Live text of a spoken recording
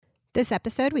This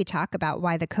episode, we talk about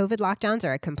why the COVID lockdowns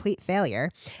are a complete failure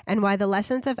and why the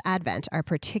lessons of Advent are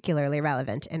particularly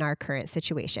relevant in our current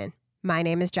situation. My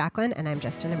name is Jacqueline, and I'm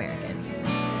just an American.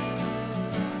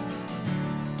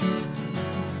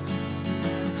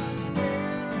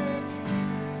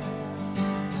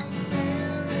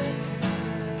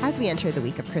 As we enter the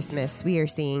week of Christmas, we are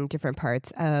seeing different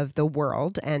parts of the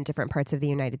world and different parts of the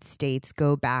United States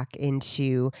go back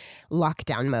into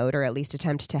lockdown mode, or at least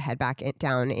attempt to head back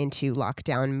down into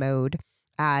lockdown mode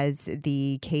as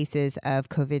the cases of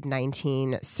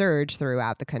COVID-19 surge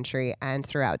throughout the country and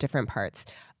throughout different parts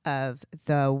of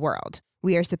the world.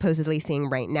 We are supposedly seeing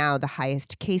right now the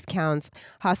highest case counts,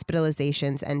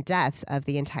 hospitalizations, and deaths of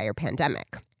the entire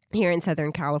pandemic. Here in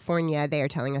Southern California, they are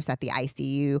telling us that the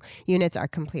ICU units are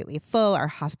completely full, our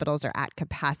hospitals are at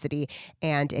capacity,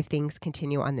 and if things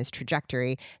continue on this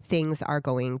trajectory, things are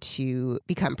going to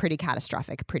become pretty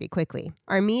catastrophic pretty quickly.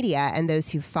 Our media and those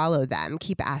who follow them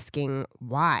keep asking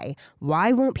why.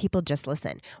 Why won't people just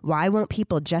listen? Why won't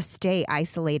people just stay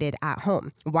isolated at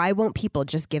home? Why won't people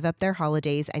just give up their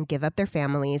holidays and give up their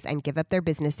families and give up their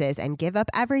businesses and give up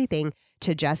everything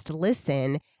to just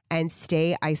listen and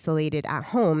stay isolated at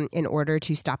home in order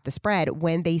to stop the spread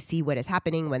when they see what is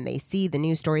happening, when they see the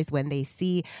news stories, when they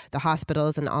see the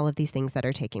hospitals and all of these things that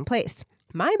are taking place?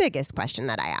 My biggest question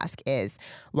that I ask is,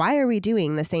 why are we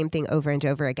doing the same thing over and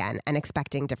over again and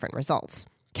expecting different results?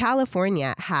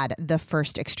 California had the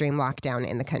first extreme lockdown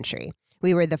in the country.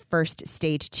 We were the first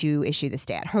state to issue the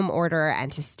stay-at-home order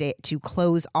and to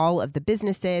close all of the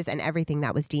businesses and everything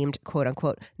that was deemed,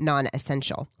 quote-unquote,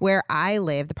 non-essential. Where I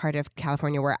live, the part of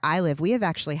California where I live, we have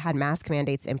actually had mask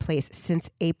mandates in place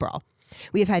since April.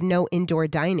 We have had no indoor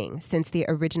dining since the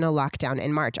original lockdown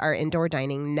in March. Our indoor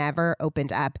dining never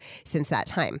opened up since that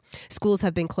time. Schools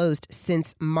have been closed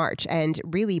since March, and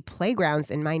really playgrounds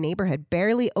in my neighborhood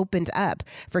barely opened up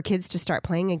for kids to start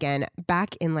playing again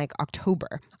back in like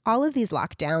October. All of these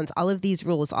lockdowns, all of these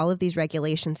rules, all of these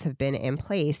regulations have been in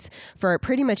place for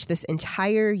pretty much this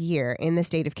entire year in the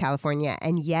state of California,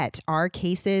 and yet our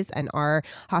cases and our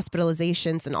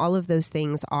hospitalizations and all of those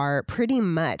things are pretty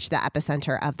much the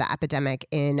epicenter of the epidemic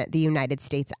in the United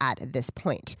States at this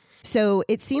point. So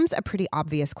it seems a pretty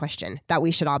obvious question that we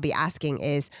should all be asking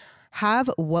is, have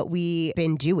what we've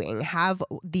been doing, have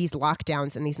these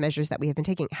lockdowns and these measures that we have been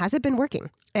taking, has it been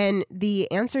working? And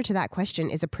the answer to that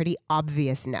question is a pretty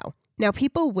obvious no. Now,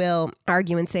 people will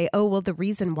argue and say, oh, well, the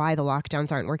reason why the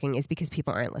lockdowns aren't working is because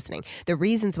people aren't listening. The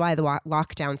reasons why the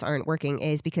lockdowns aren't working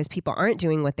is because people aren't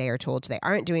doing what they are told. They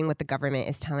aren't doing what the government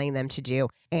is telling them to do.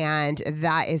 And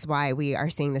that is why we are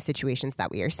seeing the situations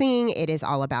that we are seeing. It is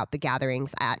all about the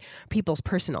gatherings at people's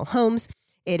personal homes.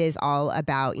 It is all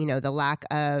about, the lack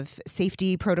of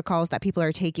safety protocols that people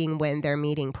are taking when they're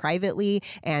meeting privately.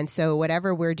 And so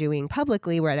whatever we're doing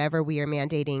publicly, whatever we are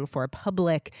mandating for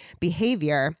public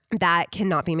behavior, that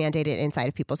cannot be mandated inside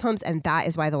of people's homes. And that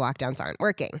is why the lockdowns aren't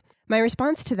working. My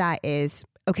response to that is,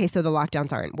 okay, so the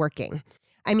lockdowns aren't working.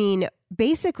 I mean,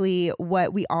 basically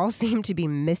what we all seem to be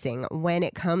missing when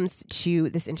it comes to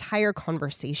this entire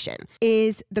conversation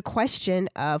is the question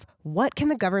of what can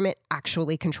the government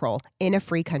actually control in a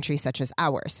free country such as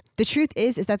ours? The truth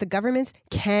is that the governments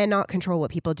cannot control what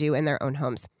people do in their own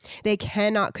homes. They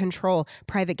cannot control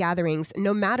private gatherings,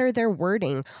 no matter their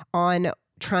wording on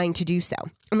trying to do so.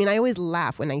 I mean, I always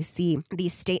laugh when I see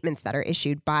these statements that are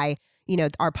issued by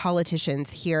our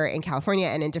politicians here in California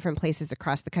and in different places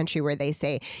across the country where they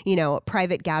say,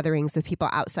 private gatherings with people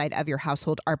outside of your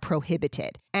household are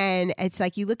prohibited. And it's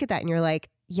like, you look at that and you're like,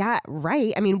 yeah,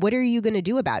 right. I mean, what are you going to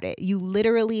do about it? You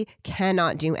literally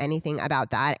cannot do anything about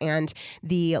that. And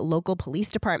the local police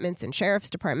departments and sheriff's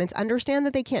departments understand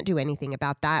that they can't do anything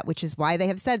about that, which is why they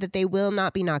have said that they will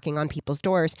not be knocking on people's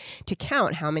doors to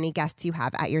count how many guests you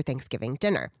have at your Thanksgiving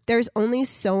dinner. There's only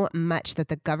so much that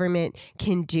the government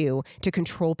can do to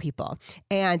control people.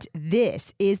 And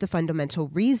this is the fundamental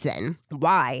reason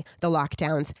why the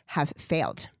lockdowns have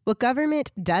failed. What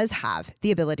government does have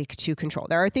the ability to control.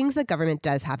 There are things that government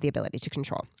does have the ability to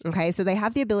control. Okay, so they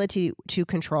have the ability to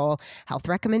control health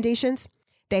recommendations.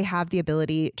 They have the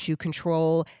ability to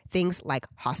control things like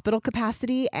hospital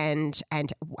capacity and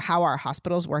how our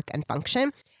hospitals work and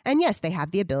function. And yes, they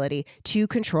have the ability to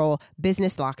control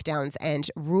business lockdowns and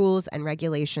rules and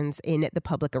regulations in the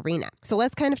public arena. So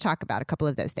let's kind of talk about a couple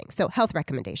of those things. So health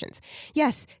recommendations.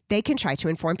 Yes, they can try to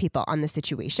inform people on the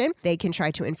situation. They can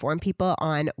try to inform people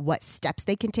on what steps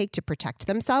they can take to protect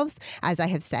themselves. As I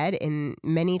have said in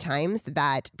many times,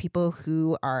 that people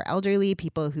who are elderly,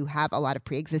 people who have a lot of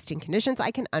pre-existing conditions,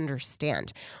 I can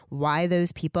understand why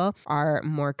those people are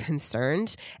more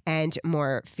concerned and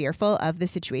more fearful of the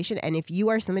situation. And if you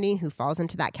are somebody who falls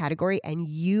into that category and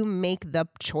you make the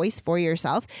choice for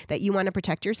yourself that you want to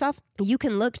protect yourself, you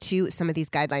can look to some of these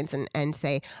guidelines and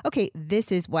say, okay,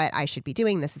 this is what I should be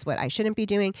doing. This is what I shouldn't be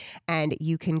doing. And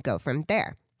you can go from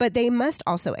there. But they must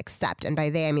also accept, and by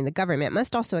they, I mean the government,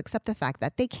 must also accept the fact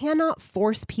that they cannot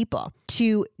force people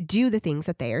to do the things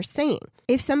that they are saying.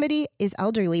 If somebody is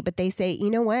elderly, but they say, you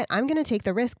know what, I'm going to take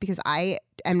the risk because I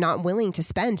am not willing to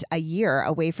spend a year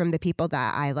away from the people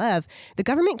that I love, the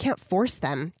government can't force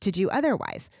them to do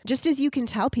otherwise. Just as you can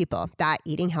tell people that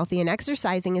eating healthy and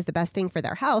exercising is the best thing for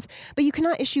their health, but you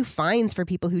cannot issue fines for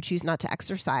people who choose not to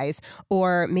exercise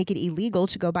or make it illegal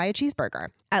to go buy a cheeseburger.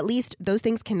 At least those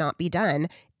things cannot be done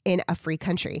in a free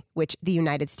country, which the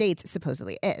United States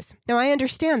supposedly is. Now, I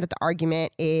understand that the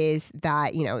argument is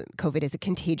that, COVID is a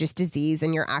contagious disease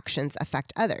and your actions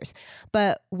affect others.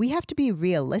 But we have to be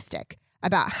realistic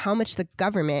about how much the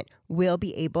government will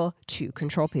be able to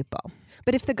control people.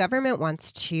 But if the government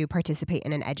wants to participate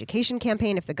in an education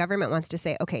campaign, if the government wants to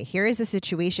say, okay, here is a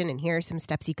situation and here are some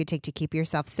steps you could take to keep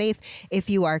yourself safe, if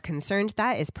you are concerned,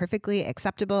 that is perfectly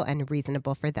acceptable and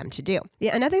reasonable for them to do.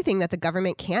 Another thing that the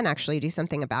government can actually do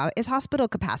something about is hospital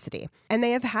capacity. And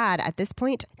they have had, at this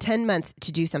point, 10 months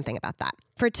to do something about that.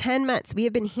 For 10 months, we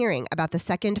have been hearing about the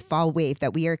second fall wave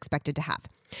that we are expected to have.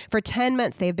 For 10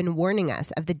 months, they have been warning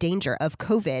us of the danger of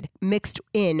COVID mixed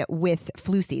in with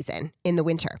flu season in the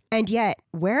winter. And yet,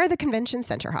 where are the convention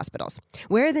center hospitals?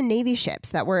 Where are the Navy ships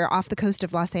that were off the coast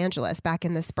of Los Angeles back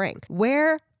in the spring?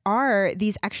 Where are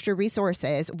these extra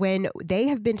resources when they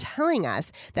have been telling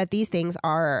us that these things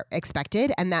are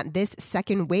expected and that this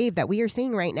second wave that we are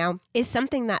seeing right now is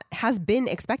something that has been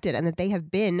expected and that they have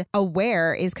been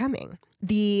aware is coming?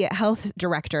 The health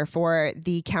director for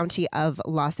the county of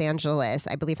Los Angeles,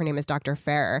 I believe her name is Dr.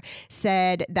 Ferrer,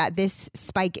 said that this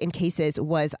spike in cases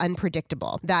was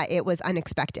unpredictable, that it was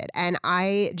unexpected. And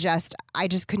I just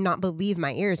could not believe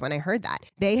my ears when I heard that.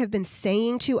 They have been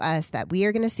saying to us that we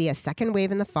are going to see a second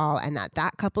wave in the fall and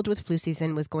that coupled with flu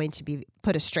season was going to be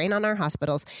put a strain on our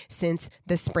hospitals since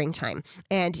the springtime.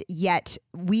 And yet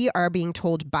we are being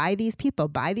told by these people,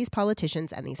 by these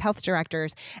politicians and these health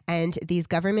directors and these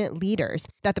government leaders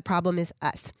that the problem is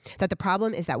us, that the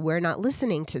problem is that we're not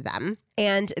listening to them.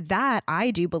 And that,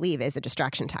 I do believe, is a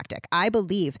distraction tactic. I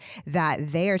believe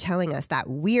that they are telling us that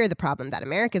we're the problem, that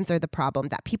Americans are the problem,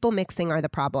 that people mixing are the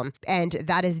problem. And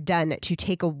that is done to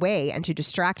take away and to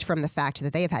distract from the fact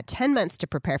that they have had 10 months to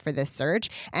prepare for this surge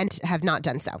and have not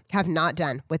done so, have not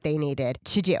done what they needed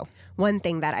to do. One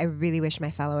thing that I really wish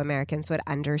my fellow Americans would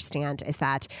understand is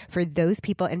that for those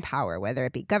people in power, whether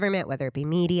it be government, whether it be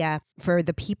media, for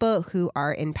the people who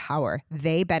are in power,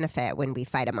 they benefit when we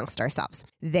fight amongst ourselves.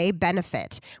 They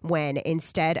benefit when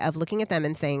instead of looking at them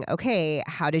and saying, okay,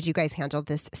 how did you guys handle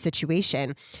this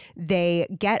situation? They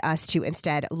get us to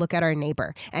instead look at our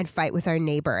neighbor and fight with our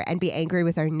neighbor and be angry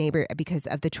with our neighbor because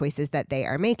of the choices that they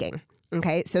are making.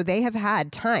 Okay, so they have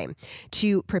had time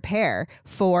to prepare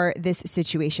for this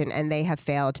situation and they have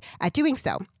failed at doing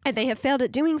so. And they have failed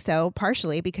at doing so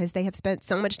partially because they have spent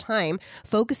so much time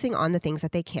focusing on the things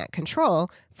that they can't control.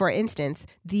 For instance,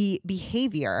 the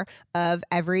behavior of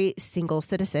every single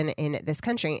citizen in this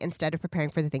country instead of preparing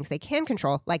for the things they can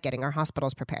control, like getting our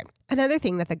hospitals prepared. Another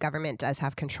thing that the government does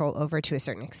have control over to a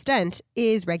certain extent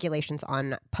is regulations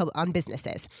on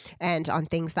businesses and on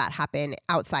things that happen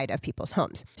outside of people's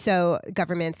homes. So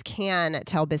governments can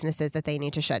tell businesses that they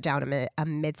need to shut down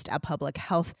amidst a public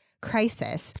health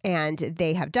crisis, and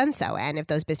they have done so. And if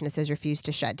those businesses refuse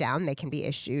to shut down, they can be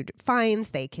issued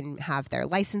fines. They can have their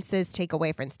licenses taken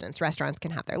away. For instance, restaurants can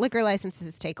have their liquor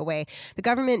licenses taken away. The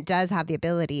government does have the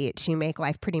ability to make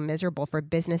life pretty miserable for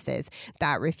businesses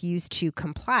that refuse to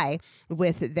comply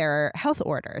with their health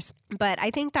orders. But I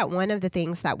think that one of the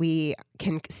things that we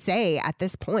can say at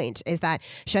this point is that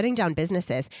shutting down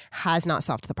businesses has not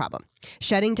solved the problem.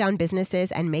 Shutting down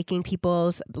businesses and making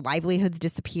people's livelihoods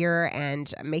disappear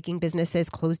and making businesses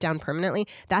close down permanently,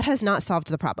 that has not solved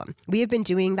the problem. We have been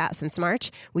doing that since March.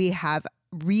 We have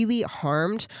really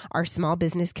harmed our small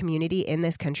business community in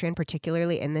this country and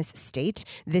particularly in this state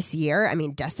this year. I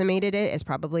mean, decimated it is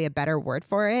probably a better word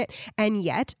for it. And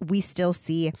yet we still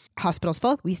see hospitals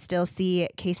full. We still see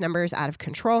case numbers out of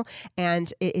control.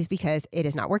 And it is because it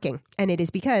is not working. And it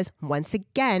is because, once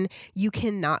again, you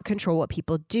cannot control what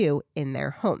people do in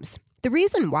their homes. The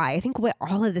reason why, I think what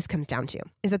all of this comes down to,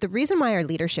 is that the reason why our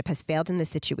leadership has failed in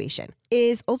this situation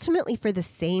is ultimately for the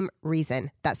same reason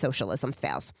that socialism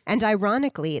fails. And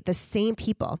ironically, the same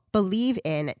people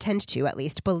tend to at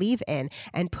least believe in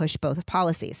and push both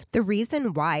policies. The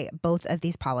reason why both of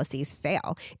these policies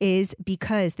fail is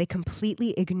because they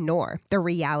completely ignore the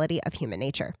reality of human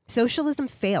nature. Socialism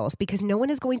fails because no one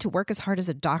is going to work as hard as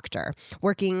a doctor,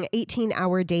 working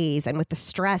 18-hour days and with the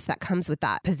stress that comes with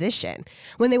that position,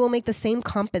 when they will make the same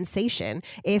compensation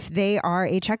if they are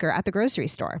a checker at the grocery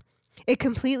store. It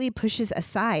completely pushes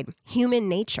aside human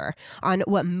nature on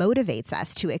what motivates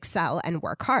us to excel and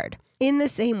work hard. In the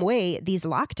same way, these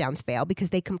lockdowns fail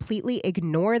because they completely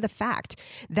ignore the fact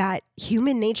that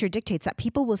human nature dictates that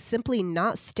people will simply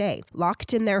not stay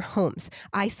locked in their homes,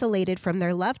 isolated from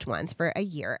their loved ones for a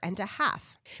year and a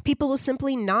half. People will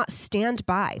simply not stand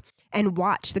by and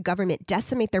watch the government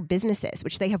decimate their businesses,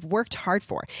 which they have worked hard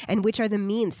for, and which are the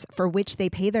means for which they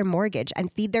pay their mortgage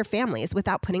and feed their families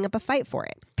without putting up a fight for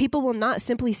it. People will not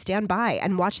simply stand by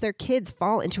and watch their kids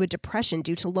fall into a depression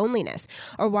due to loneliness,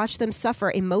 or watch them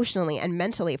suffer emotionally and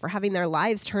mentally for having their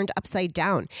lives turned upside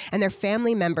down and their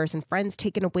family members and friends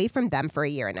taken away from them for a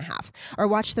year and a half, or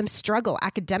watch them struggle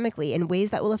academically in ways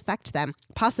that will affect them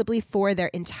possibly for their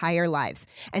entire lives,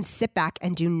 and sit back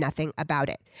and do nothing about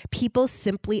it. People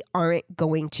simply aren't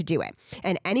going to do it.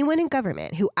 And anyone in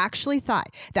government who actually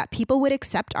thought that people would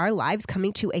accept our lives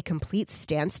coming to a complete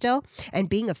standstill and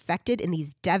being affected in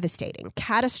these devastating,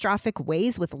 catastrophic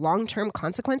ways with long-term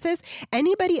consequences,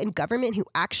 anybody in government who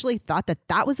actually thought that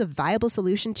that was a viable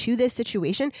solution to this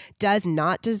situation does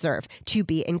not deserve to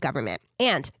be in government.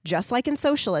 And just like in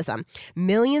socialism,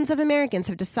 millions of Americans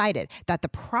have decided that the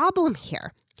problem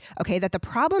here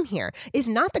is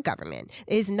not the government,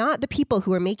 is not the people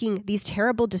who are making these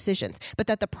terrible decisions, but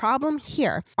that the problem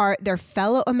here are their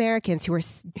fellow Americans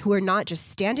who are not just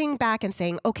standing back and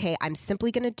saying, okay, I'm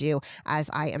simply going to do as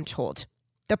I am told.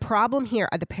 The problem here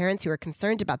are the parents who are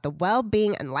concerned about the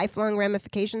well-being and lifelong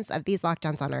ramifications of these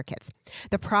lockdowns on our kids.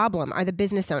 The problem are the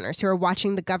business owners who are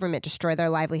watching the government destroy their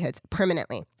livelihoods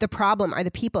permanently. The problem are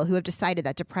the people who have decided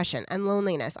that depression and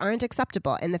loneliness aren't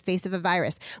acceptable in the face of a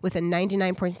virus with a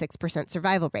 99.6%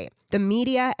 survival rate. The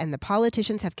media and the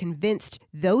politicians have convinced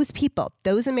those people,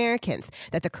 those Americans,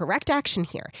 that the correct action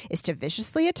here is to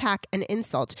viciously attack and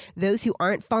insult those who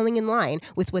aren't falling in line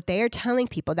with what they are telling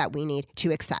people that we need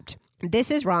to accept.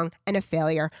 This is wrong and a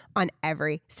failure on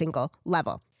every single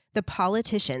level. The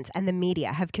politicians and the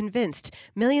media have convinced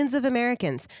millions of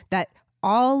Americans that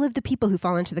all of the people who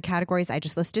fall into the categories I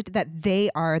just listed, that they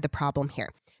are the problem here.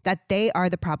 That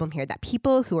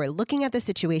people who are looking at the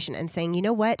situation and saying, you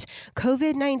know what,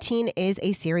 COVID-19 is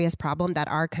a serious problem that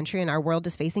our country and our world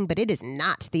is facing, but it is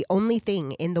not the only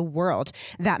thing in the world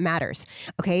that matters,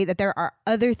 okay? That there are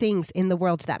other things in the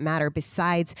world that matter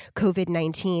besides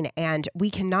COVID-19, and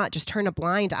we cannot just turn a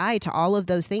blind eye to all of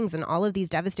those things and all of these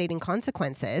devastating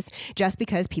consequences just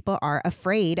because people are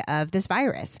afraid of this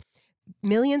virus.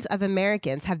 Millions of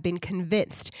Americans have been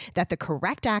convinced that the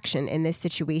correct action in this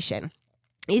situation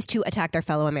is to attack their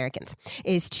fellow Americans,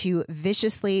 is to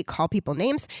viciously call people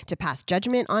names, to pass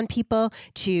judgment on people,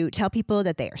 to tell people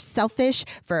that they are selfish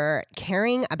for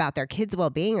caring about their kids'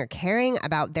 well-being or caring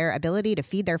about their ability to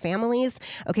feed their families,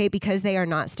 okay, because they are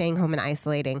not staying home and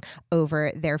isolating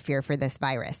over their fear for this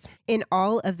virus. In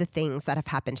all of the things that have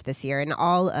happened this year, in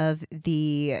all of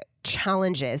the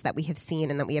challenges that we have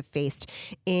seen and that we have faced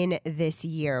in this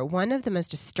year, one of the most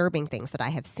disturbing things that I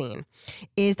have seen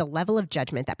is the level of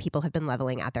judgment that people have been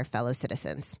leveling at their fellow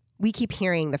citizens. We keep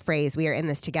hearing the phrase, we are in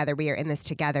this together,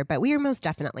 but we are most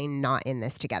definitely not in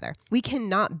this together. We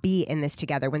cannot be in this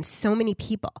together when so many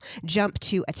people jump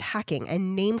to attacking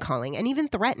and name-calling and even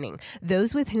threatening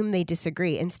those with whom they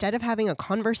disagree instead of having a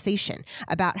conversation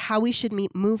about how we should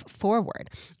move forward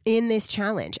in this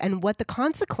challenge and what the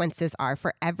consequences are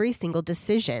for every single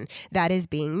decision that is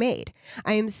being made.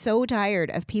 I am so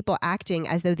tired of people acting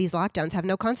as though these lockdowns have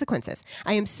no consequences.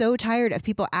 I am so tired of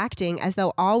people acting as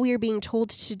though all we are being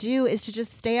told to do is to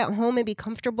just stay at home and be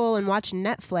comfortable and watch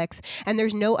Netflix, and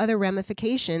there's no other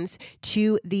ramifications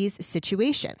to these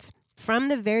situations. From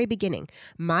the very beginning,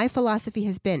 my philosophy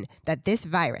has been that this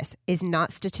virus is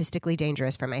not statistically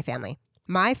dangerous for my family.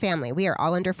 My family, we are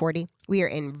all under 40. We are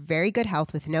in very good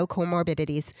health with no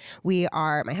comorbidities.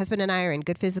 My husband and I are in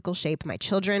good physical shape. My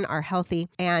children are healthy.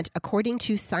 And according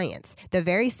to science, the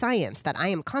very science that I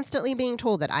am constantly being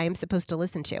told that I am supposed to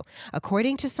listen to,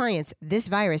 according to science, this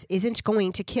virus isn't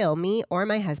going to kill me or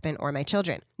my husband or my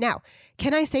children. Now,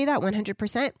 can I say that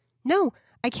 100%? No,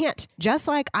 I can't. Just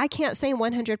like I can't say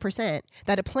 100%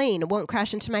 that a plane won't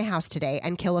crash into my house today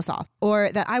and kill us all, or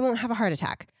that I won't have a heart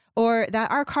attack, or that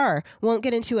our car won't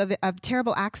get into a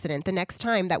terrible accident the next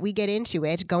time that we get into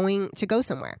it going to go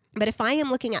somewhere. But if I am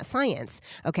looking at science,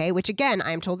 okay, which again,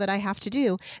 I'm told that I have to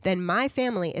do, then my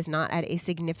family is not at a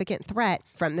significant threat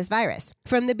from this virus.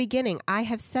 From the beginning, I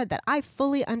have said that I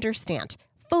fully understand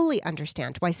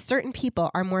why certain people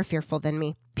are more fearful than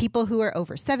me. People who are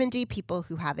over 70, people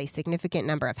who have a significant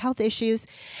number of health issues.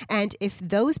 And if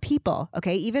those people,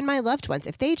 okay, even my loved ones,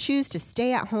 if they choose to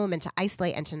stay at home and to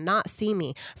isolate and to not see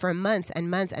me for months and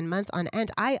months and months on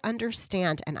end, I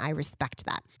understand and I respect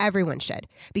that. Everyone should,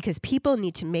 because people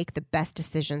need to make the best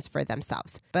decisions for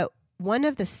themselves. But one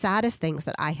of the saddest things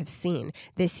that I have seen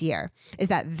this year is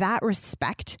that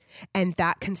respect and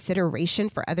that consideration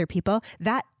for other people,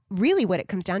 that really what it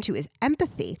comes down to is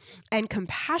empathy and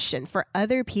compassion for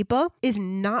other people is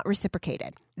not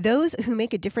reciprocated. Those who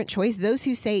make a different choice, those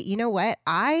who say, you know what,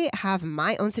 I have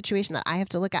my own situation that I have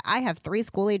to look at. I have 3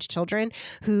 school-age children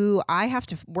who I have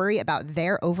to worry about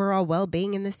their overall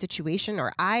well-being in this situation,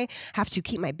 or I have to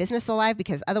keep my business alive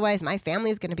because otherwise my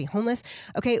family is going to be homeless.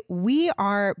 Okay, we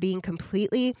are being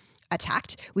completely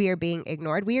attacked. We are being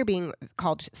ignored. We are being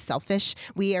called selfish.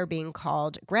 We are being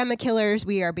called grandma killers.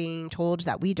 We are being told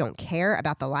that we don't care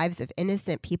about the lives of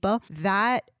innocent people.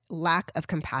 That lack of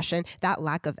compassion, that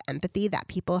lack of empathy that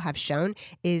people have shown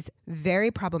is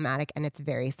very problematic, and it's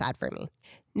very sad for me.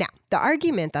 Now, the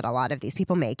argument that a lot of these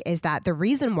people make is that the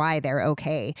reason why they're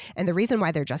okay and the reason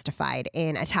why they're justified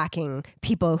in attacking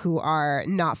people who are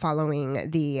not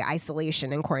following the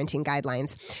isolation and quarantine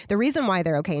guidelines, the reason why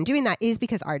they're okay in doing that is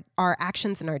because our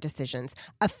actions and our decisions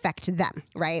affect them,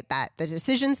 right? That the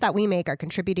decisions that we make are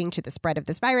contributing to the spread of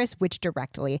this virus, which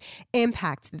directly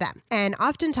impacts them. And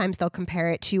oftentimes they'll compare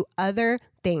it to other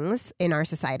things in our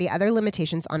society, other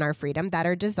limitations on our freedom that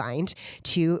are designed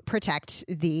to protect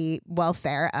the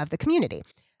welfare of the community.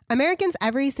 Americans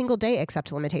every single day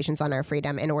accept limitations on our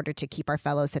freedom in order to keep our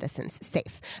fellow citizens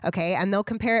safe, okay? And they'll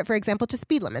compare it, for example, to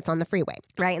speed limits on the freeway,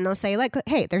 right? And they'll say, like,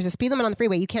 hey, there's a speed limit on the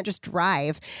freeway. You can't just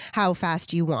drive how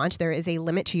fast you want. There is a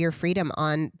limit to your freedom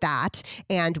on that,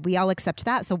 and we all accept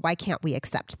that, so why can't we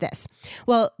accept this?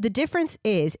 Well, the difference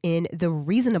is in the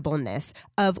reasonableness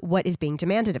of what is being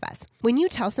demanded of us. When you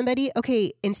tell somebody,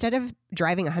 okay, instead of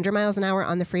driving 100 miles an hour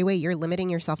on the freeway, you're limiting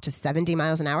yourself to 70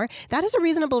 miles an hour, that is a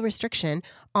reasonable restriction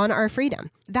on our freedom.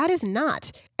 That is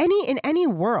not in any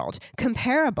world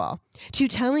comparable to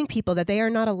telling people that they are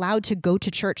not allowed to go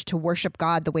to church to worship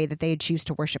God the way that they choose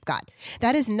to worship God.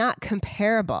 That is not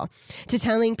comparable to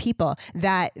telling people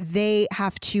that they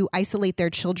have to isolate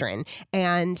their children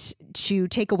and to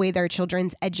take away their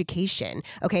children's education,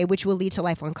 okay, which will lead to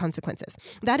lifelong consequences.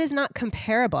 That is not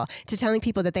comparable to telling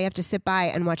people that they have to sit by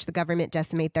and watch the government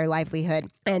decimate their livelihood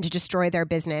and destroy their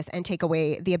business and take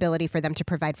away the ability for them to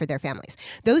provide for their families.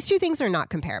 Those two things are not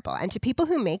comparable. And to people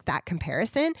who make that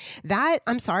comparison, that,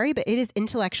 I'm sorry, but it is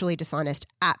intellectually dishonest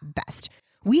at best.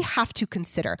 We have to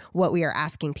consider what we are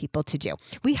asking people to do.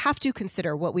 We have to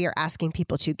consider what we are asking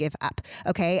people to give up,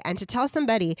 okay? And to tell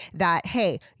somebody that,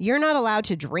 hey, you're not allowed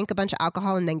to drink a bunch of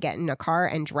alcohol and then get in a car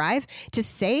and drive, to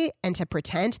say and to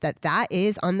pretend that that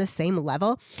is on the same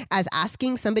level as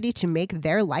asking somebody to make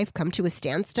their life come to a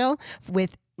standstill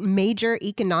with major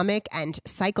economic and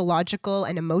psychological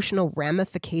and emotional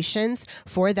ramifications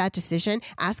for that decision,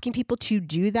 asking people to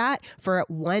do that for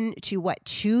 1 to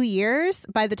 2 years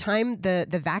by the time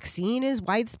the vaccine is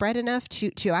widespread enough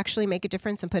to actually make a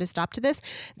difference and put a stop to this,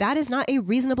 that is not a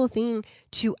reasonable thing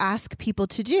to ask people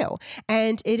to do.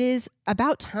 And it is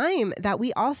about time that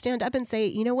we all stand up and say,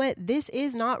 you know what, this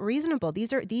is not reasonable.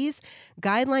 These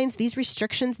guidelines, these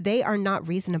restrictions, they are not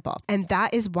reasonable. And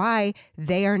that is why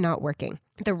they are not working.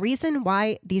 The reason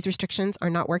why these restrictions are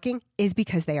not working is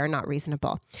because they are not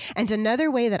reasonable. And another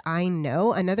way that I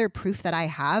know, another proof that I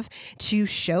have to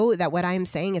show that what I'm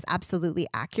saying is absolutely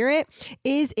accurate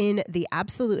is in the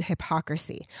absolute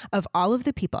hypocrisy of all of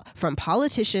the people, from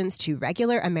politicians to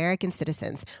regular American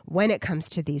citizens, when it comes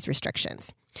to these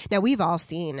restrictions. Now, we've all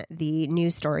seen the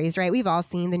news stories, right? We've all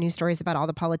seen the news stories about all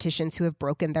the politicians who have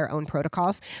broken their own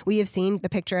protocols. We have seen the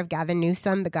picture of Gavin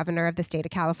Newsom, the governor of the state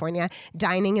of California,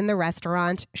 dining in the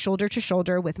restaurant, shoulder to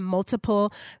shoulder with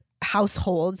multiple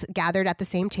households gathered at the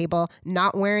same table,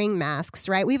 not wearing masks,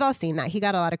 right? We've all seen that. He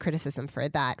got a lot of criticism for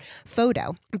that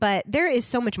photo, but there is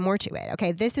so much more to it.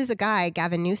 Okay. This is a guy,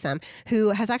 Gavin Newsom,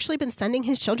 who has actually been sending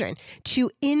his children to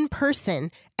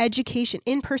in-person education,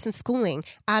 in-person schooling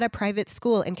at a private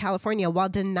school in California while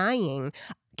denying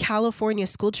California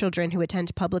school children who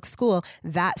attend public school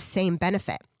that same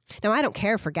benefit. Now, I don't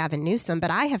care for Gavin Newsom,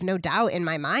 but I have no doubt in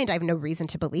my mind, I have no reason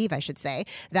to believe, I should say,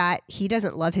 that he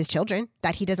doesn't love his children,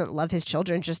 that he doesn't love his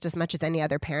children just as much as any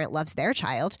other parent loves their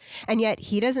child. And yet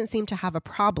he doesn't seem to have a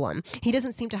problem. He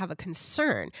doesn't seem to have a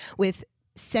concern with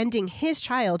sending his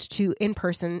child to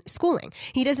in-person schooling.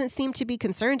 He doesn't seem to be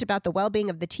concerned about the well-being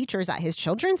of the teachers at his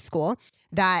children's school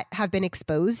that have been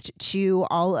exposed to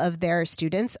all of their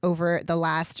students over the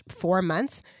last 4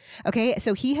 months. Okay,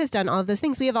 so he has done all of those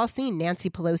things. We have all seen Nancy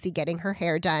Pelosi getting her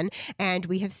hair done, and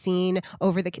we have seen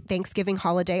over the Thanksgiving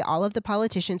holiday all of the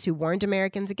politicians who warned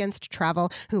Americans against travel,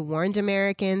 who warned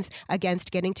Americans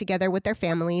against getting together with their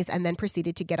families, and then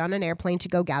proceeded to get on an airplane to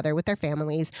go gather with their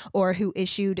families, or who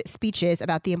issued speeches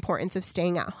about the importance of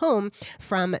staying at home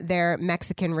from their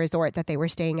Mexican resort that they were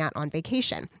staying at on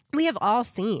vacation. We have all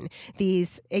seen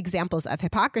these examples of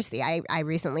hypocrisy. I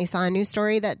recently saw a news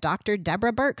story that Dr.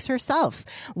 Deborah Birx herself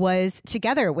was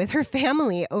together with her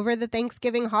family over the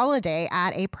Thanksgiving holiday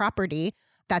at a property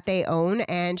that they own,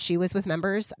 and she was with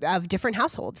members of different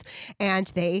households, and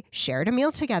they shared a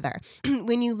meal together.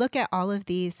 When you look at all of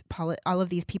these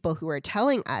people who are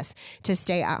telling us to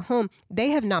stay at home, they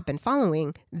have not been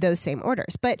following those same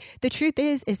orders. But the truth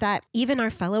is that even our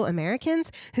fellow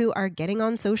Americans who are getting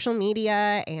on social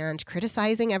media and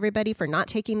criticizing everybody for not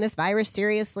taking this virus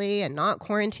seriously and not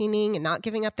quarantining and not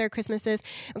giving up their Christmases,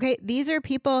 okay, these are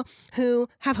people who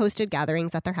have hosted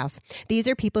gatherings at their house. These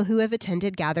are people who have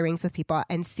attended gatherings with people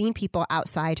and seen people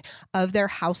outside of their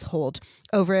household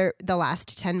over the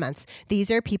last 10 months. These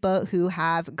are people who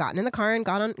have gotten in the car and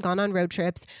gone on road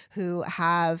trips, who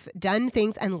have done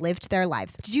things and lived their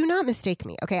lives. Do not mistake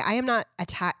me, okay? I am not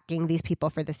attacking these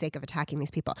people for the sake of attacking these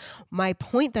people. My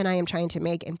point that I am trying to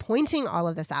make in pointing all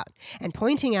of this out and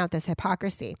pointing out this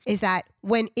hypocrisy is that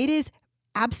when it is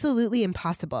absolutely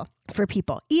impossible for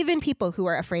people, even people who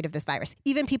are afraid of this virus,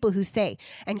 even people who say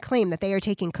and claim that they are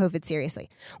taking COVID seriously,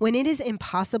 when it is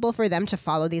impossible for them to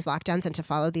follow these lockdowns and to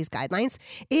follow these guidelines,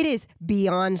 it is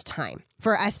beyond time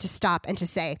for us to stop and to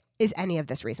say, is any of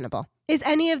this reasonable? Is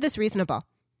any of this reasonable?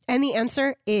 And the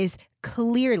answer is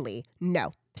clearly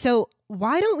no. So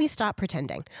why don't we stop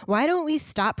pretending? Why don't we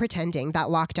stop pretending that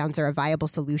lockdowns are a viable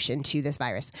solution to this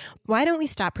virus? Why don't we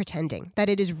stop pretending that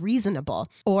it is reasonable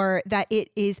or that it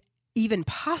is even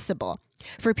possible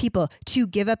for people to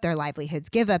give up their livelihoods,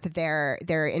 give up their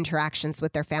interactions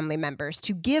with their family members,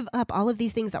 to give up all of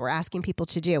these things that we're asking people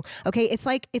to do? Okay, it's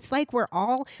like we're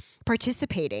all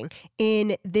participating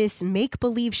in this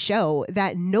make-believe show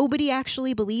that nobody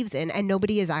actually believes in and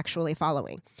nobody is actually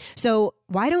following. So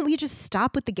why don't we just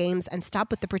stop with the games and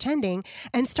stop with the pretending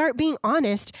and start being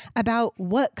honest about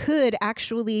what could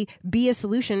actually be a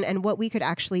solution and what we could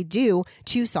actually do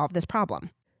to solve this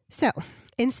problem? So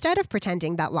instead of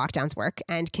pretending that lockdowns work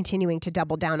and continuing to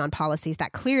double down on policies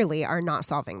that clearly are not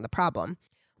solving the problem,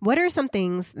 what are some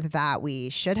things that we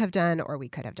should have done or we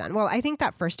could have done? Well, I think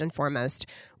that first and foremost,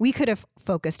 we could have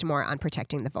focused more on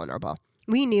protecting the vulnerable.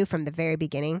 We knew from the very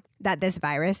beginning that this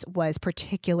virus was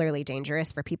particularly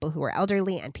dangerous for people who were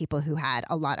elderly and people who had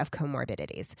a lot of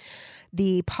comorbidities.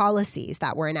 The policies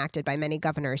that were enacted by many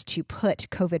governors to put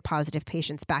COVID-positive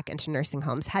patients back into nursing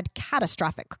homes had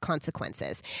catastrophic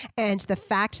consequences. And the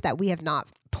fact that we have not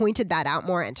pointed that out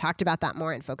more and talked about that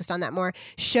more and focused on that more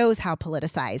shows how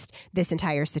politicized this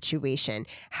entire situation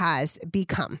has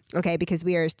become, okay? Because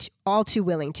we are all too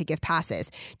willing to give passes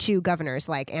to governors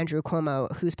like Andrew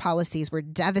Cuomo, whose policies were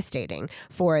devastating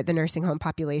for the nursing home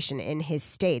population in his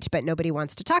state, but nobody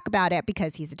wants to talk about it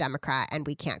because he's a Democrat and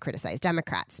we can't criticize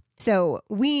Democrats. So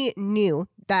we knew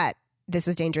that this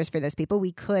was dangerous for those people.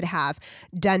 We could have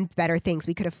done better things.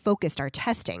 We could have focused our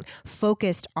testing,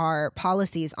 focused our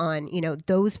policies on,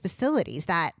 those facilities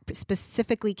that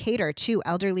specifically cater to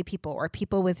elderly people or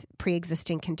people with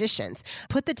pre-existing conditions.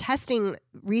 Put the testing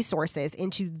resources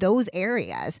into those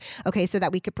areas, okay, so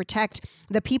that we could protect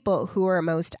the people who are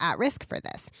most at risk for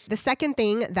this. The second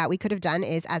thing that we could have done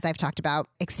is, as I've talked about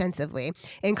extensively,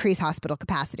 increase hospital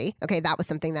capacity. Okay, that was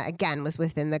something that, again, was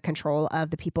within the control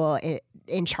of the people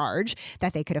in charge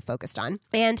that they could have focused on.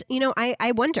 And,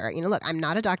 I wonder, look, I'm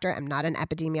not a doctor, I'm not an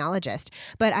epidemiologist,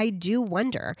 but I do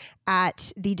wonder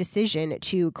at the decision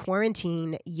to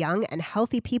quarantine young and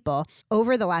healthy people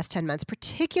over the last 10 months,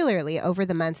 particularly over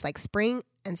the months like spring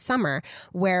and summer,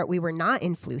 where we were not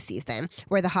in flu season,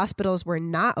 where the hospitals were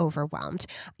not overwhelmed.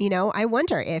 I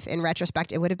wonder if in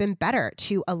retrospect, it would have been better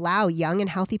to allow young and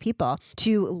healthy people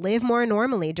to live more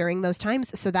normally during those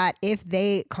times so that if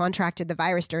they contracted the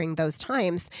virus during those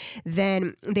times,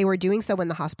 then they were doing so when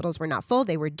the hospitals were not full.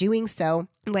 They were doing so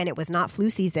when it was not flu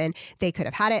season, they could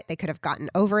have had it. They could have gotten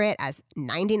over it, as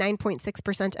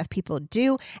 99.6% of people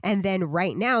do. And then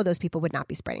right now, those people would not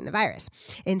be spreading the virus.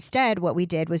 Instead, what we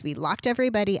did was we locked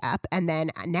everybody up. And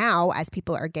then now, as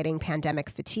people are getting pandemic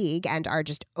fatigue and are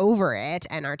just over it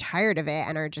and are tired of it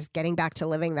and are just getting back to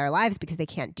living their lives because they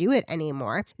can't do it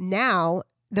anymore, now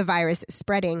the virus is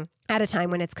spreading at a time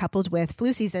when it's coupled with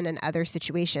flu season and other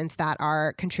situations that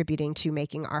are contributing to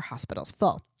making our hospitals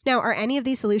full. Now, are any of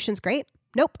these solutions great?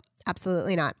 Nope,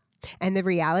 absolutely not. And the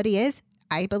reality is,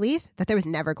 I believe that there was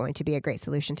never going to be a great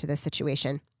solution to this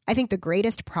situation. I think the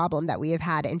greatest problem that we have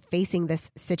had in facing this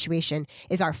situation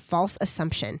is our false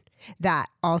assumption that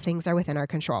all things are within our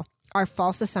control. Our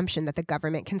false assumption that the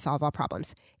government can solve all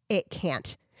problems. It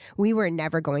can't. We were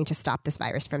never going to stop this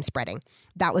virus from spreading.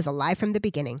 That was a lie from the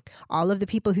beginning. All of the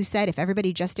people who said, if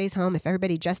everybody just stays home,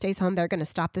 they're going to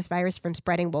stop this virus from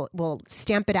spreading, we'll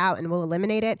stamp it out and we'll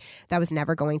eliminate it. That was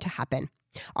never going to happen.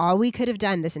 All we could have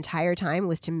done this entire time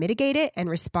was to mitigate it and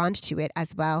respond to it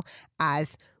as well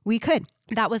as we could.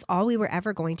 That was all we were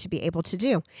ever going to be able to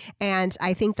do. And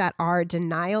I think that our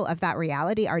denial of that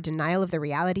reality, our denial of the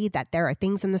reality that there are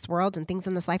things in this world and things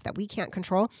in this life that we can't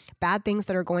control, bad things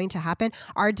that are going to happen,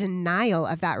 our denial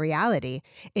of that reality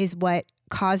is what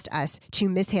caused us to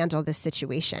mishandle this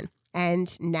situation.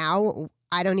 And now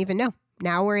I don't even know.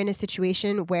 Now we're in a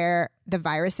situation where the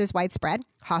virus is widespread,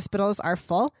 hospitals are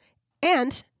full,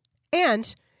 and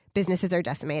businesses are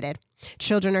decimated.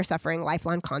 Children are suffering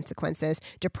lifelong consequences.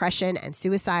 Depression and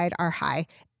suicide are high,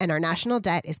 and our national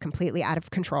debt is completely out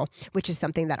of control, which is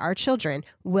something that our children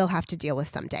will have to deal with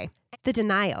someday. The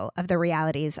denial of the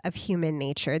realities of human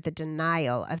nature, the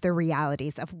denial of the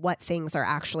realities of what things are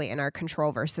actually in our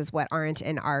control versus what aren't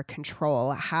in our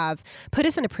control have put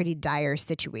us in a pretty dire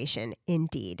situation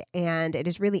indeed. And it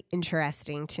is really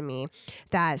interesting to me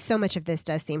that so much of this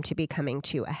does seem to be coming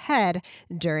to a head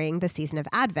during the season of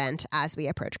Advent as we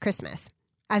approach Christmas.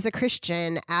 As a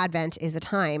Christian, Advent is a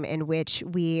time in which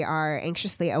we are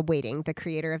anxiously awaiting the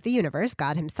creator of the universe,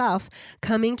 God himself,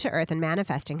 coming to earth and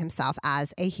manifesting himself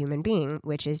as a human being,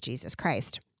 which is Jesus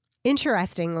Christ.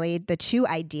 Interestingly, the two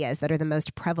ideas that are the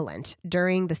most prevalent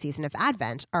during the season of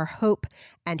Advent are hope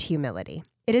and humility.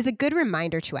 It is a good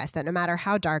reminder to us that no matter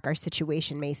how dark our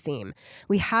situation may seem,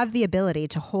 we have the ability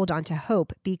to hold on to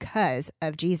hope because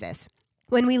of Jesus.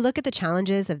 When we look at the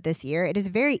challenges of this year, it is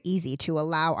very easy to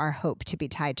allow our hope to be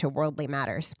tied to worldly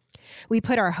matters. We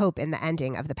put our hope in the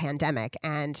ending of the pandemic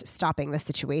and stopping the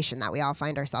situation that we all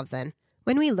find ourselves in.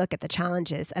 When we look at the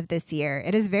challenges of this year,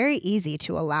 it is very easy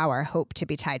to allow our hope to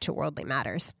be tied to worldly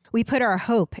matters. We put our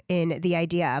hope in the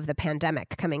idea of the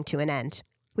pandemic coming to an end.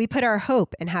 We put our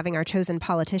hope in having our chosen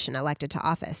politician elected to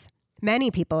office.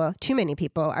 Many people, too many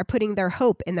people, are putting their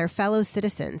hope in their fellow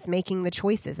citizens making the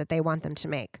choices that they want them to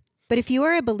make. But if you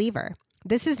are a believer,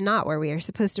 this is not where we are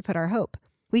supposed to put our hope.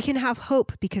 We can have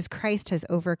hope because Christ has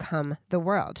overcome the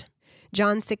world.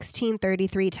 John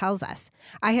 16:33 tells us,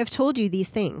 I have told you these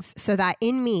things so that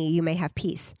in me you may have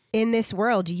peace. In this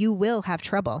world you will have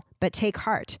trouble, but take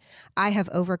heart. I have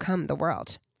overcome the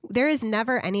world. There is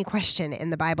never any question in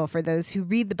the Bible for those who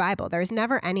read the Bible. There is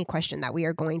never any question that we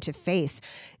are going to face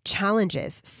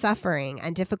challenges, suffering,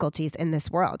 and difficulties in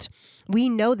this world. We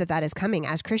know that that is coming.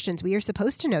 As Christians, we are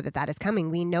supposed to know that that is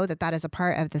coming. We know that that is a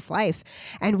part of this life.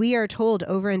 And we are told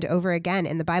over and over again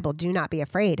in the Bible, do not be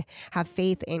afraid. Have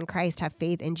faith in Christ. Have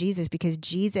faith in Jesus, because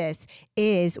Jesus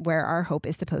is where our hope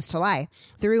is supposed to lie.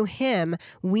 Through him,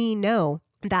 we know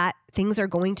that things are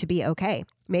going to be okay.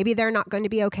 Maybe they're not going to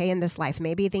be okay in this life.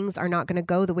 Maybe things are not going to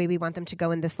go the way we want them to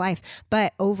go in this life.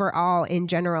 But overall, in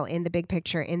general, in the big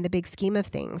picture, in the big scheme of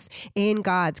things, in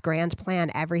God's grand plan,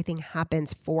 everything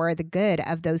happens for the good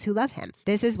of those who love him.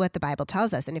 This is what the Bible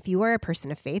tells us. And if you are a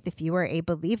person of faith, if you are a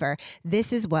believer,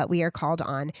 this is what we are called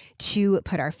on to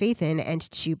put our faith in and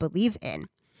to believe in.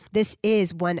 This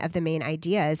is one of the main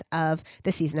ideas of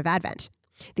the season of Advent.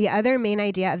 The other main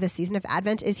idea of the season of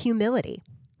Advent is humility.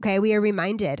 Okay, we are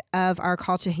reminded of our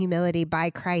call to humility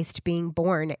by Christ being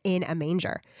born in a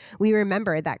manger. We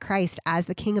remember that Christ, as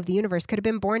the King of the universe, could have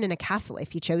been born in a castle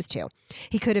if he chose to.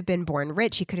 He could have been born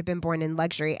rich. He could have been born in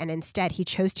luxury. And instead, he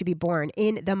chose to be born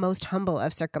in the most humble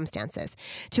of circumstances,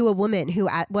 to a woman who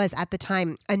was at the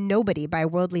time a nobody by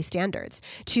worldly standards,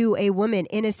 to a woman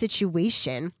in a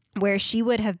situation where she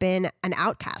would have been an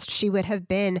outcast. She would have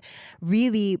been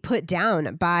really put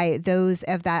down by those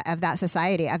of that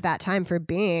society of that time for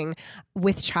being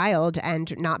with child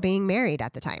and not being married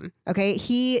at the time. Okay.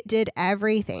 He did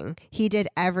everything. He did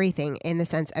everything in the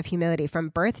sense of humility. From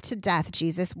birth to death,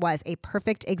 Jesus was a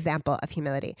perfect example of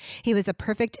humility. He was a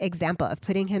perfect example of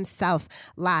putting himself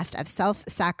last, of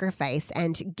self-sacrifice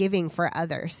and giving for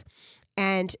others.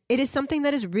 And it is something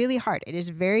that is really hard. It is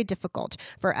very difficult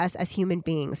for us as human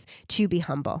beings to be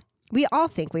humble. We all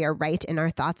think we are right in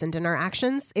our thoughts and in our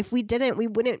actions. If we didn't, we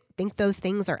wouldn't think those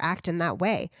things or act in that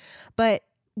way. But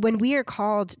when we are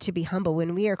called to be humble,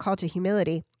 when we are called to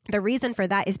humility, the reason for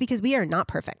that is because we are not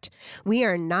perfect. We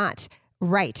are not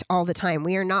right all the time.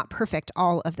 We are not perfect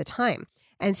all of the time.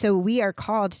 And so we are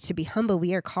called to be humble.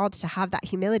 We are called to have that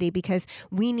humility because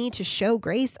we need to show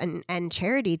grace and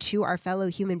charity to our fellow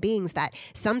human beings, that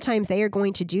sometimes they are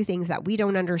going to do things that we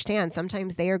don't understand.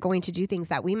 Sometimes they are going to do things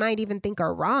that we might even think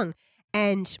are wrong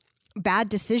and bad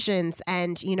decisions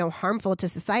and, harmful to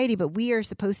society. But we are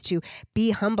supposed to be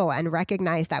humble and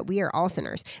recognize that we are all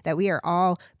sinners, that we are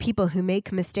all people who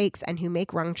make mistakes and who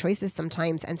make wrong choices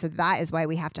sometimes. And so that is why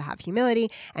we have to have humility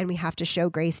and we have to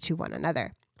show grace to one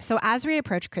another. So as we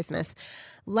approach Christmas,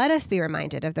 let us be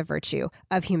reminded of the virtue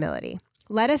of humility.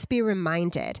 Let us be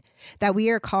reminded that we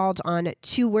are called on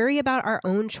to worry about our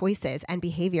own choices and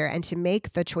behavior and to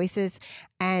make the choices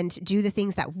and do the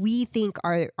things that we think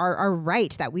are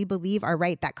right, that we believe are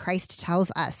right, that Christ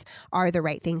tells us are the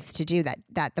right things to do,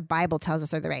 that the Bible tells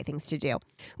us are the right things to do.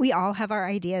 We all have our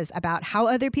ideas about how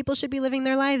other people should be living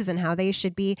their lives and how they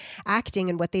should be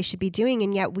acting and what they should be doing,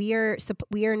 and yet we are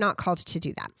not called to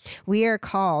do that. We are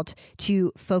called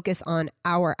to focus on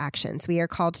our actions. We are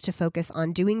called to focus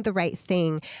on doing the right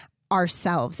thing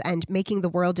ourselves and making the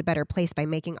world a better place by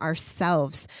making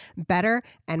ourselves better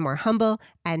and more humble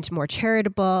and more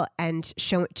charitable and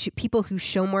show to people who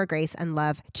show more grace and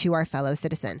love to our fellow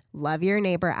citizen. Love your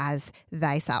neighbor as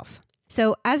thyself.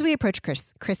 So as we approach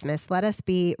Christmas, let us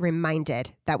be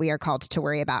reminded that we are called to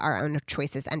worry about our own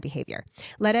choices and behavior.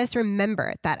 Let us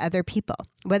remember that other people,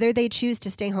 whether they choose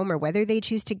to stay home or whether they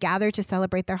choose to gather to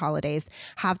celebrate their holidays,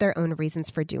 have their own reasons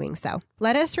for doing so.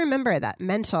 Let us remember that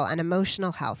mental and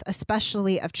emotional health,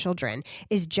 especially of children,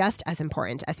 is just as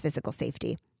important as physical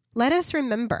safety. Let us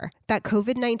remember that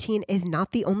COVID-19 is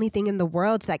not the only thing in the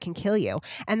world that can kill you,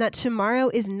 and that tomorrow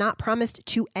is not promised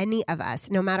to any of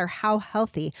us, no matter how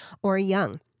healthy or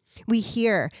young. We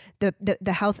hear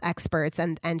the health experts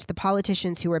and the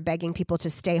politicians who are begging people to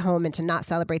stay home and to not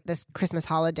celebrate this Christmas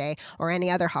holiday or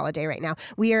any other holiday right now.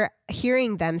 We are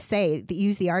hearing them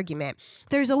use the argument,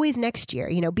 there's always next year,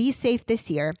 be safe this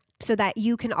year, so that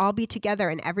you can all be together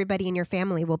and everybody in your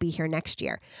family will be here next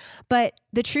year. But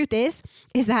the truth is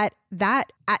that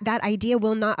idea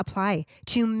will not apply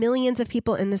to millions of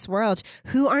people in this world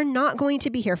who are not going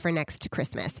to be here for next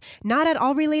Christmas, not at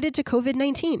all related to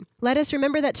COVID-19. Let us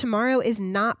remember that tomorrow is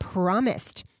not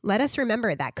promised. Let us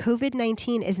remember that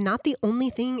COVID-19 is not the only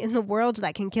thing in the world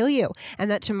that can kill you, and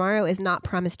that tomorrow is not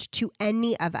promised to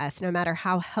any of us, no matter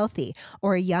how healthy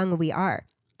or young we are.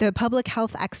 The public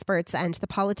health experts and the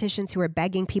politicians who are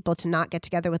begging people to not get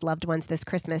together with loved ones this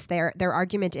Christmas, their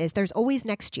argument is there's always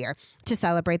next year to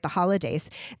celebrate the holidays,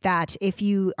 that if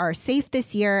you are safe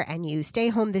this year and you stay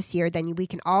home this year, then we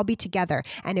can all be together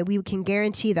and we can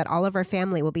guarantee that all of our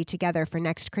family will be together for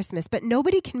next Christmas. But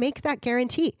nobody can make that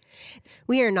guarantee.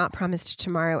 We are not promised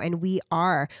tomorrow, and we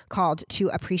are called to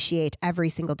appreciate every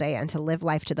single day and to live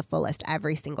life to the fullest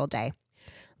every single day.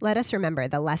 Let us remember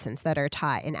the lessons that are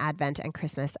taught in Advent and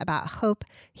Christmas about hope,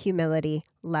 humility,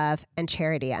 love, and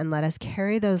charity, and let us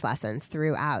carry those lessons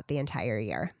throughout the entire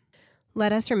year.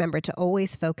 Let us remember to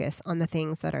always focus on the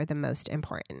things that are the most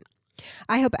important.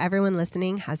 I hope everyone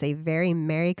listening has a very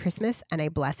Merry Christmas and a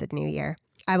blessed New Year.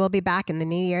 I will be back in the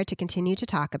new year to continue to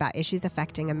talk about issues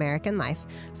affecting American life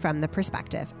from the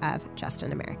perspective of Just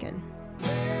an American.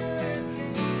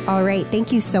 All right.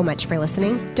 Thank you so much for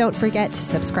listening. Don't forget to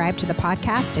subscribe to the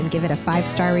podcast and give it a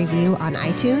 5-star review on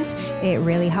iTunes. It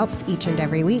really helps each and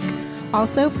every week.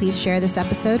 Also, please share this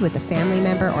episode with a family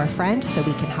member or friend so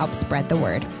we can help spread the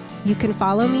word. You can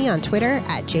follow me on Twitter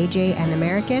at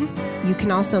JJAnAmerican. You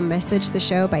can also message the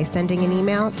show by sending an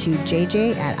email to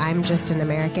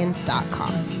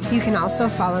jj@I'mJustAnAmerican.com. You can also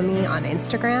follow me on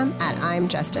Instagram at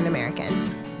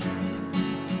I'mJustAnAmerican.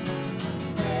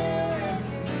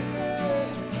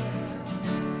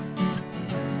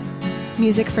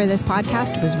 Music for this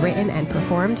podcast was written and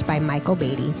performed by Michael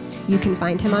Beatty. You can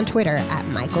find him on Twitter at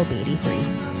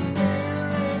MichaelBeatty3.